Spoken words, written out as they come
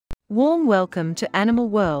Warm welcome to Animal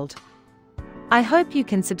World. I hope you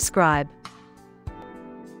can subscribe.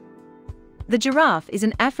 The giraffe is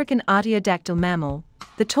an African artiodactyl mammal,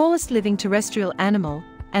 the tallest living terrestrial animal,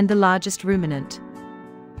 and the largest ruminant.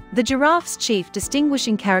 The giraffe's chief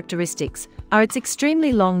distinguishing characteristics are its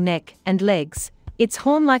extremely long neck and legs, its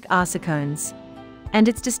horn-like ossicones, and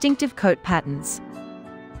its distinctive coat patterns.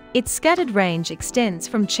 Its scattered range extends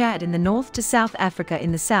from Chad in the north to South Africa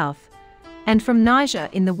in the south, and from Niger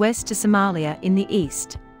in the west to Somalia in the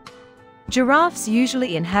east. Giraffes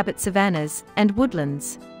usually inhabit savannahs and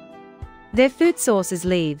woodlands. Their food source is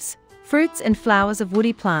leaves, fruits and flowers of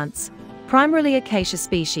woody plants, primarily acacia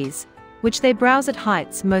species, which they browse at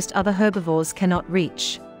heights most other herbivores cannot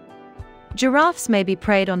reach. Giraffes may be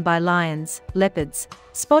preyed on by lions, leopards,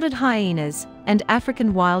 spotted hyenas, and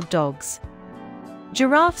African wild dogs.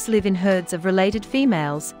 Giraffes live in herds of related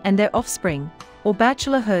females and their offspring, or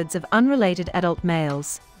bachelor herds of unrelated adult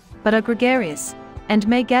males, but are gregarious, and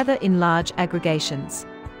may gather in large aggregations.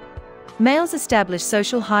 Males establish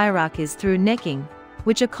social hierarchies through necking,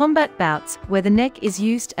 which are combat bouts where the neck is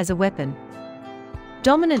used as a weapon.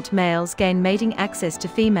 Dominant males gain mating access to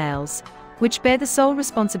females, which bear the sole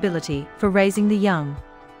responsibility for raising the young.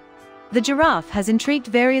 The giraffe has intrigued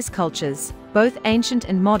various cultures, both ancient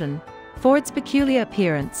and modern, for its peculiar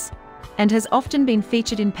appearance, and has often been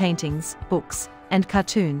featured in paintings, books, and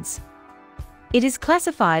cartoons. It is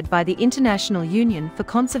classified by the International Union for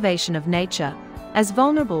Conservation of Nature as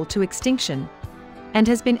vulnerable to extinction, and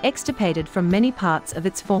has been extirpated from many parts of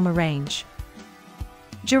its former range.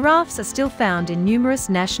 Giraffes are still found in numerous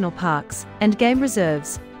national parks and game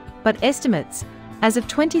reserves, but estimates, as of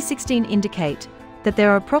 2016, indicate that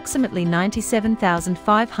there are approximately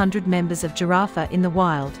 97,500 members of giraffe in the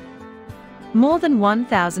wild. More than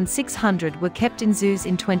 1,600 were kept in zoos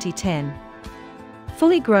in 2010.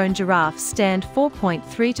 Fully grown giraffes stand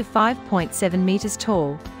 4.3 to 5.7 meters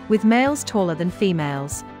tall, with males taller than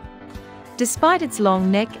females. Despite its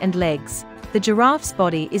long neck and legs, the giraffe's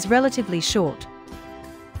body is relatively short.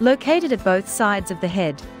 Located at both sides of the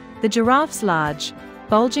head, the giraffe's large,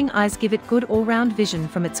 bulging eyes give it good all-round vision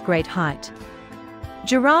from its great height.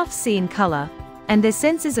 Giraffes see in color, and their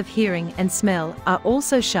senses of hearing and smell are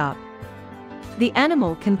also sharp. The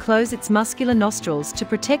animal can close its muscular nostrils to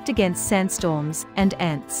protect against sandstorms and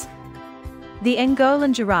ants. The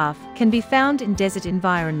Angolan giraffe can be found in desert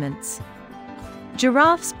environments.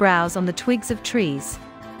 Giraffes browse on the twigs of trees.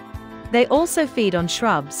 They also feed on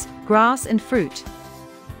shrubs, grass and fruit.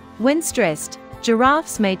 When stressed,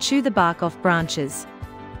 giraffes may chew the bark off branches.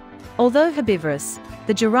 Although herbivorous,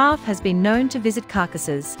 the giraffe has been known to visit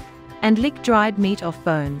carcasses and lick dried meat off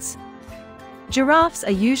bones. Giraffes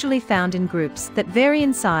are usually found in groups that vary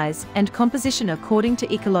in size and composition according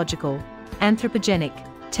to ecological, anthropogenic,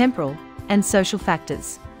 temporal, and social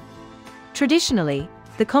factors. Traditionally,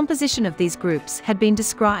 the composition of these groups had been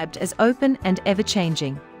described as open and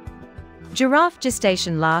ever-changing. Giraffe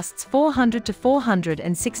gestation lasts 400 to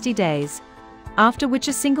 460 days, after which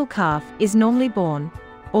a single calf is normally born,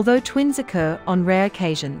 although twins occur on rare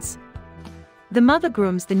occasions. The mother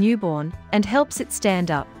grooms the newborn and helps it stand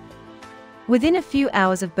up. Within a few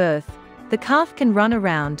hours of birth, the calf can run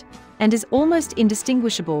around and is almost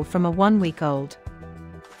indistinguishable from a 1-week-old.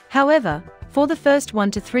 However, for the first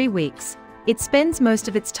 1 to 3 weeks, it spends most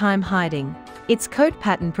of its time hiding, its coat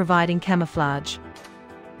pattern providing camouflage.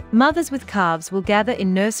 Mothers with calves will gather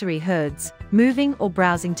in nursery herds, moving or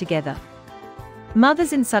browsing together.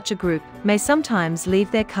 Mothers in such a group may sometimes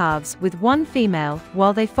leave their calves with one female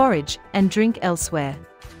while they forage and drink elsewhere.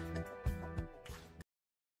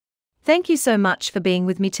 Thank you so much for being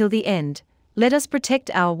with me till the end. Let us protect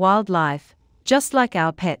our wildlife, just like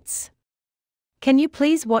our pets. Can you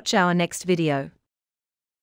please watch our next video?